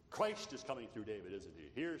 Christ is coming through David, isn't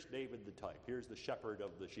he? Here's David the type. Here's the shepherd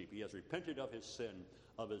of the sheep. He has repented of his sin,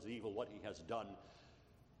 of his evil, what he has done.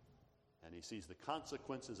 And he sees the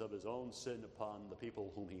consequences of his own sin upon the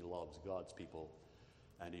people whom he loves, God's people.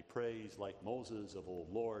 And he prays like Moses of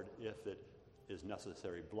old, Lord, if it is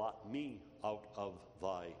necessary, blot me out of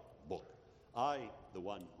thy book. I, the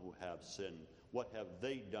one who have sinned, what have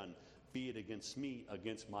they done? Be it against me,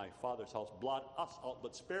 against my father's house. Blot us out,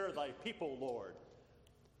 but spare thy people, Lord.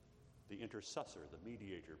 The intercessor, the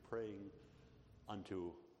mediator, praying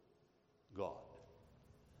unto God.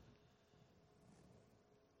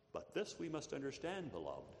 But this we must understand,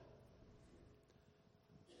 beloved,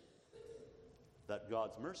 that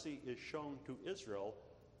God's mercy is shown to Israel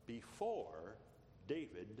before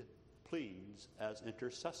David pleads as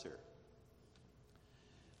intercessor.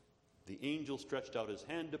 The angel stretched out his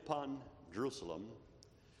hand upon Jerusalem,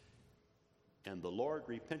 and the Lord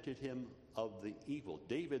repented him of the evil.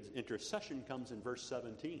 David's intercession comes in verse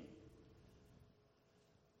 17.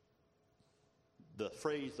 The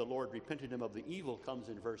phrase, the Lord repented him of the evil, comes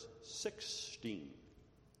in verse 16.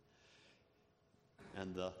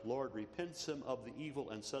 And the Lord repents him of the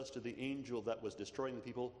evil and says to the angel that was destroying the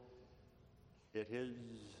people, it is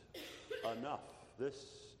enough. This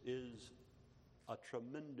is a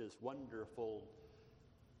tremendous, wonderful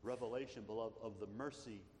revelation, beloved, of the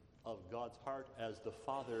mercy of God's heart as the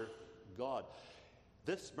Father God.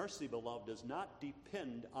 This mercy, beloved, does not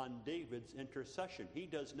depend on David's intercession. He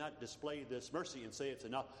does not display this mercy and say it's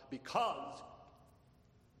enough because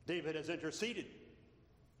David has interceded.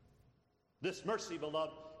 This mercy,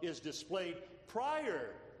 beloved, is displayed prior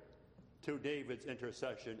to David's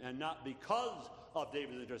intercession, and not because of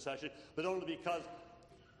David's intercession, but only because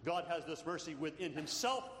God has this mercy within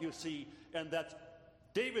himself, you see, and that's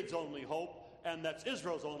David's only hope, and that's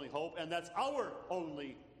Israel's only hope, and that's our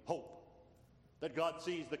only hope. That God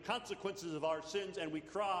sees the consequences of our sins, and we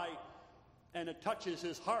cry, and it touches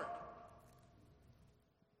his heart.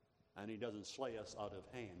 And he doesn't slay us out of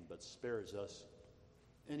hand, but spares us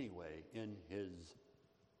anyway in his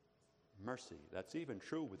mercy. That's even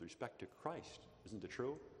true with respect to Christ. Isn't it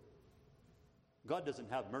true? God doesn't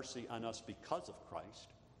have mercy on us because of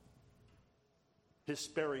Christ. His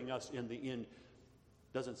sparing us in the end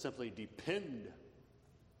doesn't simply depend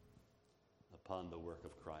upon the work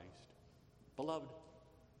of Christ. Beloved,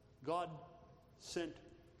 God sent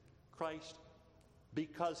Christ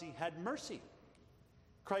because he had mercy.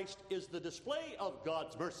 Christ is the display of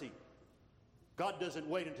God's mercy. God doesn't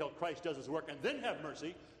wait until Christ does his work and then have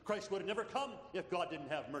mercy. Christ would have never come if God didn't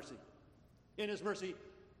have mercy. In his mercy,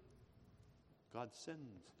 God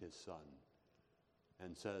sends his Son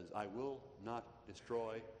and says, I will not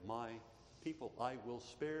destroy my people. I will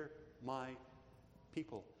spare my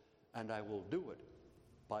people, and I will do it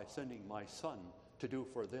by sending my Son to do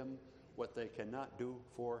for them what they cannot do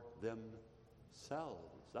for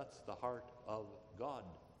themselves. That's the heart of God,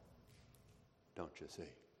 don't you see?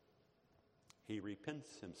 He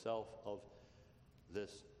repents himself of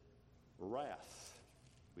this wrath,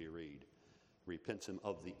 we read. Repents him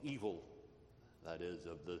of the evil, that is,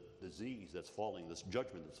 of the disease that's falling, this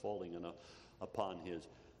judgment that's falling upon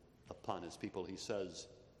his people. He says,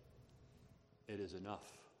 it is enough.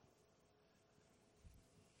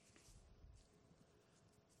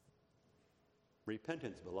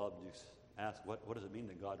 Repentance, beloved, you ask, what does it mean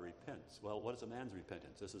that God repents? Well, what is a man's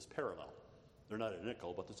repentance? This is parallel. They're not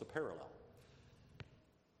identical, but there's a parallel.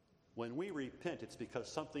 When we repent, it's because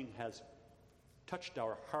something has touched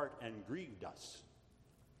our heart and grieved us.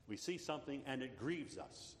 We see something and it grieves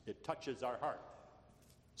us. It touches our heart.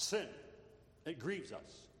 Sin, it grieves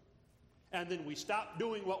us. And then we stop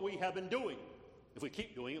doing what we have been doing. If we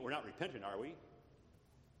keep doing it, we're not repentant, are we?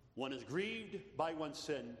 One is grieved by one's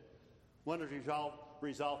sin. One is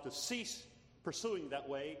resolved to cease pursuing that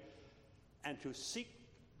way and to seek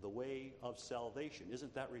the way of salvation.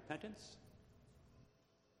 Isn't that repentance?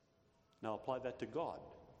 Now apply that to God.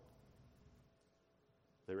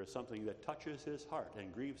 There is something that touches his heart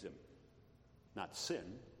and grieves him. Not sin,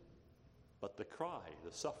 but the cry,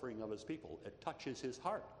 the suffering of his people. It touches his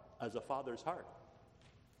heart as a father's heart.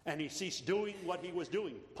 And he ceased doing what he was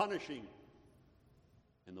doing, punishing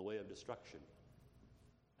in the way of destruction.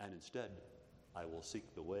 And instead, I will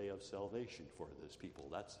seek the way of salvation for this people.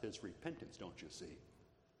 That's his repentance, don't you see?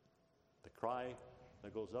 The cry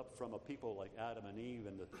that goes up from a people like Adam and Eve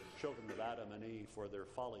and the children of Adam and Eve for their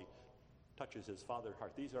folly touches his father's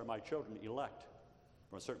heart. These are my children, elect.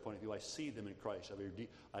 From a certain point of view, I see them in Christ.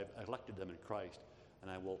 I've elected them in Christ, and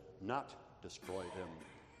I will not destroy them.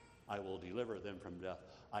 I will deliver them from death.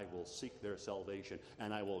 I will seek their salvation,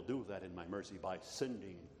 and I will do that in my mercy by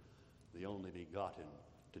sending the only begotten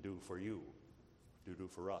to do for you, to do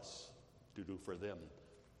for us, to do for them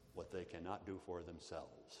what they cannot do for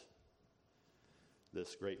themselves.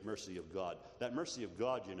 This great mercy of God. That mercy of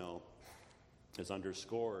God, you know, is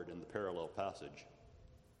underscored in the parallel passage.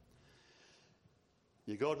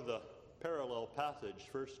 You go to the parallel passage,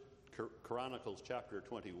 1 Chronicles chapter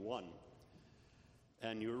 21,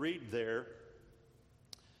 and you read there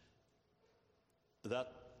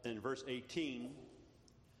that in verse 18,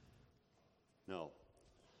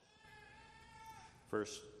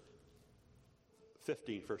 verse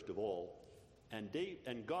 15, first of all,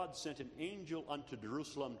 and God sent an angel unto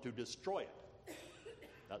Jerusalem to destroy it.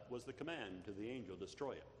 That was the command to the angel,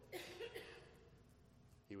 destroy it.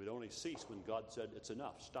 He would only cease when God said, it's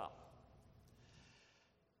enough, stop.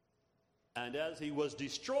 And as he was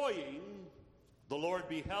destroying, the Lord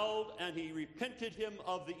beheld, and he repented him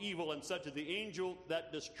of the evil, and said to the angel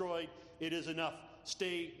that destroyed, it is enough,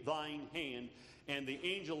 stay thine hand. And the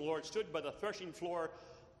angel, the Lord, stood by the threshing floor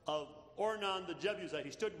of Ornan the Jebusite.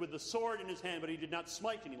 He stood with the sword in his hand, but he did not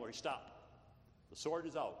smite anymore. He stopped. The sword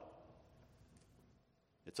is out.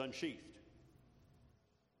 It's unsheathed.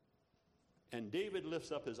 And David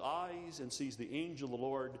lifts up his eyes and sees the angel of the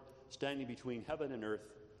Lord standing between heaven and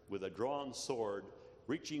earth with a drawn sword,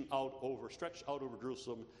 stretched out over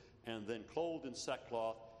Jerusalem, and then clothed in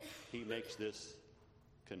sackcloth, he makes this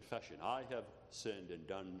confession. I have sinned and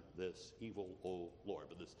done this evil, O Lord.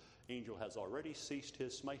 But this angel has already ceased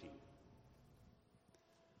his smiting.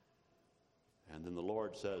 And then the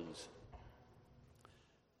Lord says,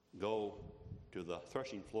 go to the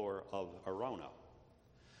threshing floor of Araunah.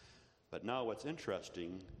 But now what's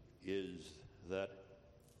interesting is that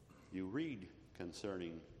you read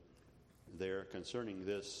concerning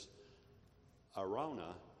this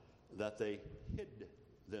Araunah, that they hid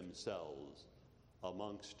themselves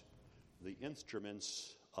amongst the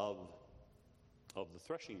instruments of the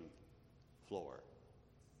threshing floor.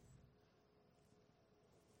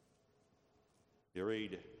 You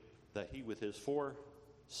read that he with his 4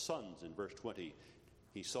 sons, in verse 20,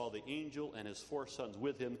 he saw the angel and his 4 sons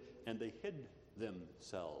with him, and they hid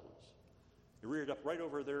themselves. You read it up right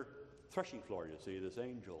over their threshing floor, you see, this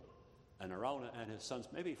angel. And Araunah and his sons,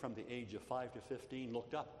 maybe from the age of 5 to 15,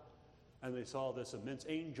 looked up, and they saw this immense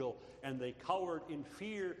angel, and they cowered in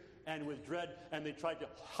fear and with dread, and they tried to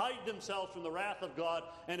hide themselves from the wrath of God.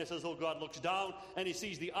 And it says, oh, God looks down, and he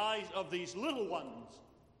sees the eyes of these little ones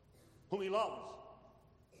whom he loves,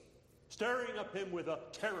 staring at him with a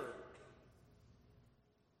terror.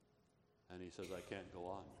 And he says, I can't go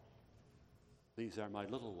on. These are my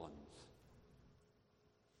little ones.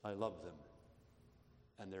 I love them.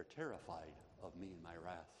 And they're terrified of me and my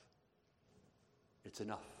wrath. It's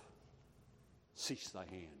enough. Cease thy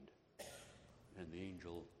hand. And the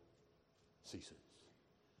angel ceases.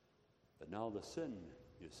 But now the sin,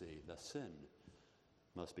 you see, the sin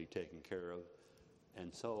must be taken care of.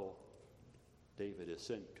 And so David is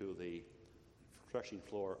sent to the threshing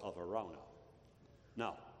floor of Araunah.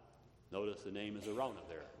 Now, notice the name is Araunah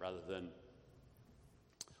there rather than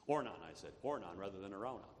Ornan, I said. Ornan rather than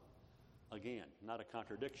Araunah. Again, not a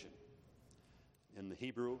contradiction. In the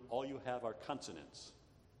Hebrew, all you have are consonants.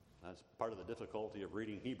 That's part of the difficulty of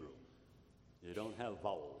reading Hebrew. You don't have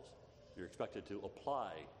vowels. You're expected to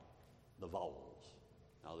apply the vowels.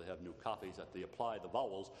 Now they have new copies that they apply the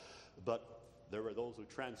vowels, but there were those who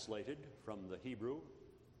translated from the Hebrew,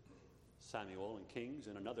 Samuel and Kings,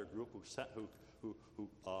 and another group who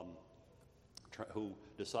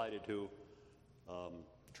decided to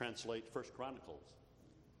translate First Chronicles.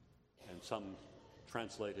 And some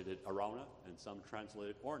translated it Araunah, and some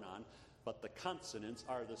translated Ornan, but the consonants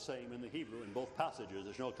are the same in the Hebrew in both passages.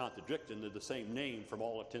 There's no contradiction. They're the same name from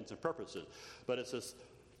all intents and purposes. But it's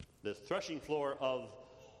the threshing floor of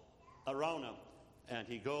Araunah, and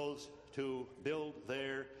he goes to build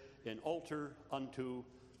there an altar unto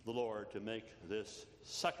the Lord to make this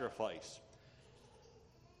sacrifice.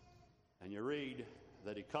 And you read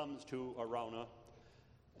that he comes to Araunah,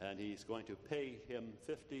 and he's going to pay him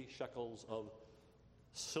 50 shekels of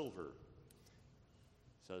silver.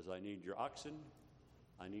 He says, I need your oxen,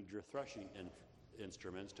 I need your threshing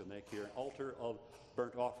instruments to make here an altar of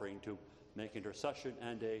burnt offering, to make intercession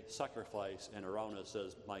and a sacrifice. And Araunah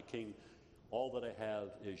says, my king, all that I have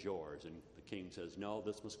is yours. And the king says, no,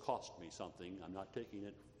 this must cost me something. I'm not taking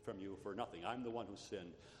it from you for nothing. I'm the one who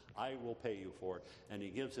sinned. I will pay you for it. And he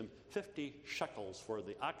gives him 50 shekels for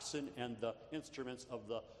the oxen and the instruments of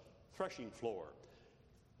the threshing floor.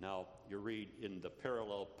 Now, you read in the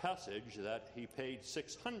parallel passage that he paid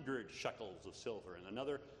 600 shekels of silver. And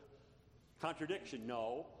another contradiction,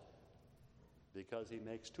 no, because he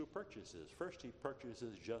makes 2 purchases. First, he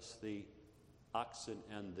purchases just the oxen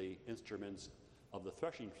and the instruments of the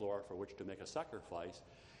threshing floor for which to make a sacrifice.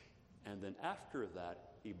 And then after that,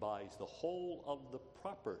 he buys the whole of the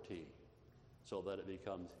property so that it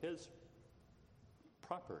becomes his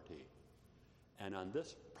property. And on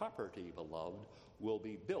this property, beloved, will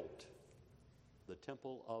be built the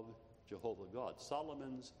temple of Jehovah God.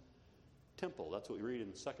 Solomon's temple. That's what we read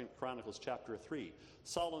in 2 Chronicles chapter 3.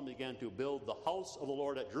 Solomon began to build the house of the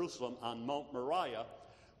Lord at Jerusalem on Mount Moriah,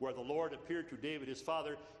 where the Lord appeared to David his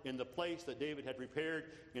father in the place that David had prepared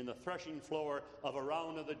in the threshing floor of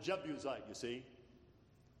Araunah the Jebusite, you see.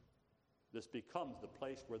 This becomes the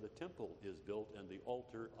place where the temple is built and the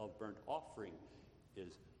altar of burnt offering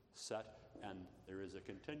is set, and there is a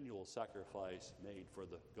continual sacrifice made for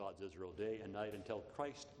the God's Israel day and night until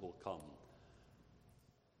Christ will come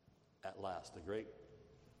at last, the great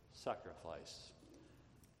sacrifice.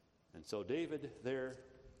 And so David there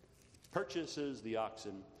purchases the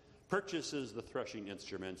oxen, purchases the threshing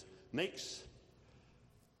instruments, makes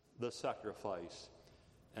the sacrifice.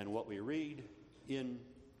 And what we read in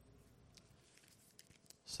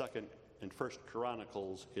 2nd and 1st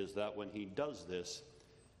Chronicles is that when he does this,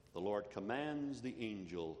 the Lord commands the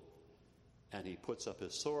angel, and he puts up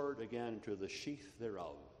his sword again to the sheath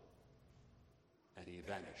thereof. and he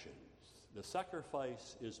vanishes. The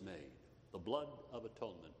sacrifice is made, the blood of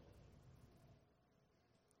atonement,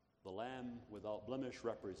 the lamb without blemish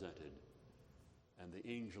represented, and the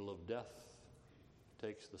angel of death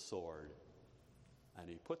takes the sword and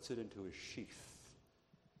he puts it into his sheath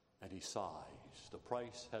and he sighs. The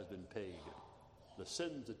price has been paid. The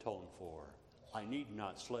sins atoned for. I need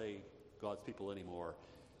not slay God's people anymore.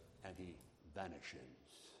 And he vanishes.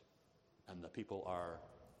 And the people are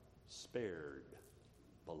spared,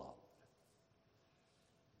 beloved.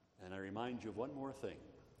 And I remind you of one more thing.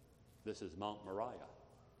 This is Mount Moriah.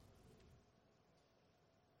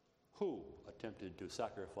 Who attempted to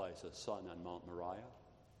sacrifice a son on Mount Moriah?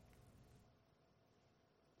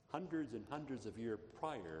 Hundreds and hundreds of years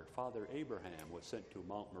prior, Father Abraham was sent to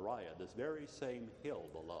Mount Moriah, this very same hill,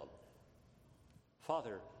 beloved.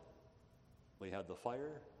 Father, we have the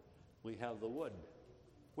fire, we have the wood.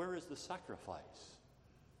 Where is the sacrifice?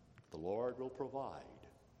 The Lord will provide.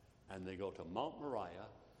 And they go to Mount Moriah,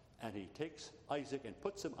 and he takes Isaac and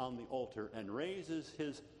puts him on the altar and raises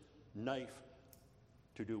his knife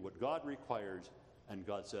to do what God requires. And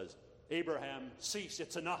God says, Abraham, cease,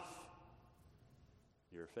 it's enough.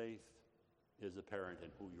 Your faith is apparent in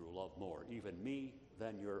who you love more, even me,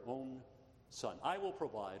 than your own son. I will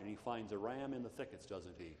provide, and he finds a ram in the thickets,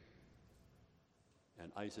 doesn't he?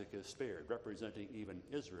 And Isaac is spared, representing even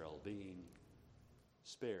Israel being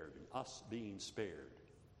spared, and us being spared.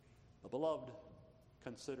 But beloved,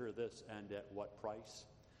 consider this, and at what price?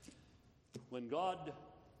 When God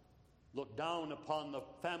looked down upon the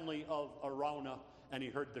family of Araunah, and he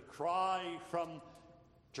heard the cry from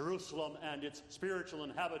Jerusalem and its spiritual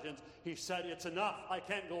inhabitants, he said, it's enough, I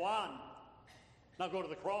can't go on. Now go to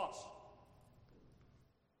the cross.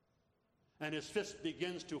 And his fist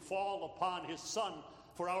begins to fall upon his son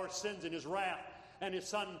for our sins in his wrath. And his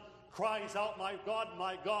son cries out, my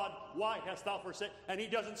God, why hast thou forsaken? And he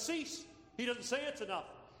doesn't cease. He doesn't say it's enough.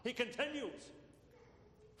 He continues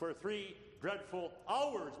for 3 dreadful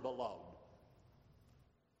hours, beloved,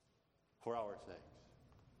 for our sakes.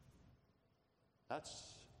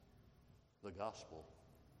 That's the gospel.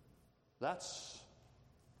 That's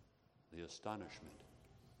the astonishment.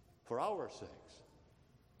 For our sakes,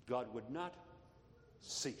 God would not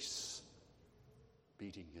cease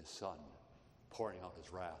beating his son, pouring out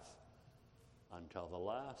his wrath, until the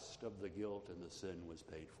last of the guilt and the sin was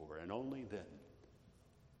paid for. And only then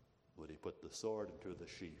would he put the sword into the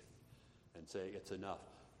sheath and say, it's enough,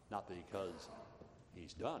 not because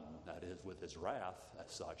he's done, that is, with his wrath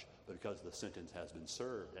as such, but because the sentence has been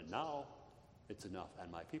served. And now it's enough, and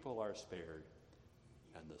my people are spared,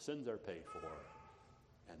 and the sins are paid for,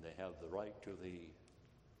 and they have the right to the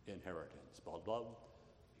inheritance. Beloved,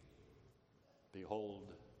 behold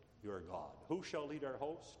your God. Who shall lead our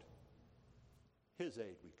host? His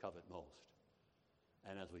aid we covet most.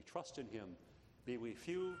 And as we trust in him, be we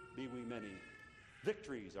few, be we many,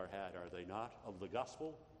 victories are had, are they not, of the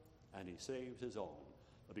gospel, and he saves his own.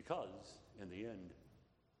 But because, in the end,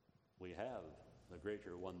 we have the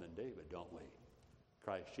greater one than David, don't we?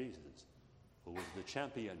 Christ Jesus, who is the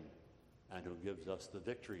champion and who gives us the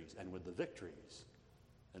victories, and with the victories,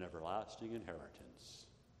 an everlasting inheritance.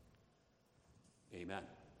 Amen.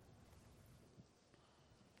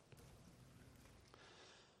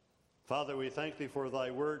 Father, we thank thee for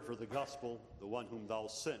thy word, for the gospel, the one whom thou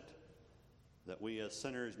sent, that we as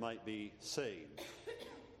sinners might be saved,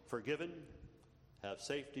 forgiven, have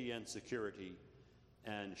safety and security,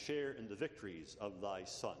 and share in the victories of thy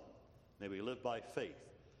Son. May we live by faith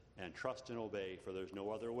and trust and obey, for there's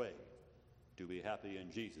no other way to be happy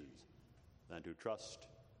in Jesus than to trust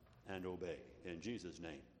and obey. In Jesus'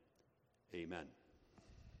 name, amen.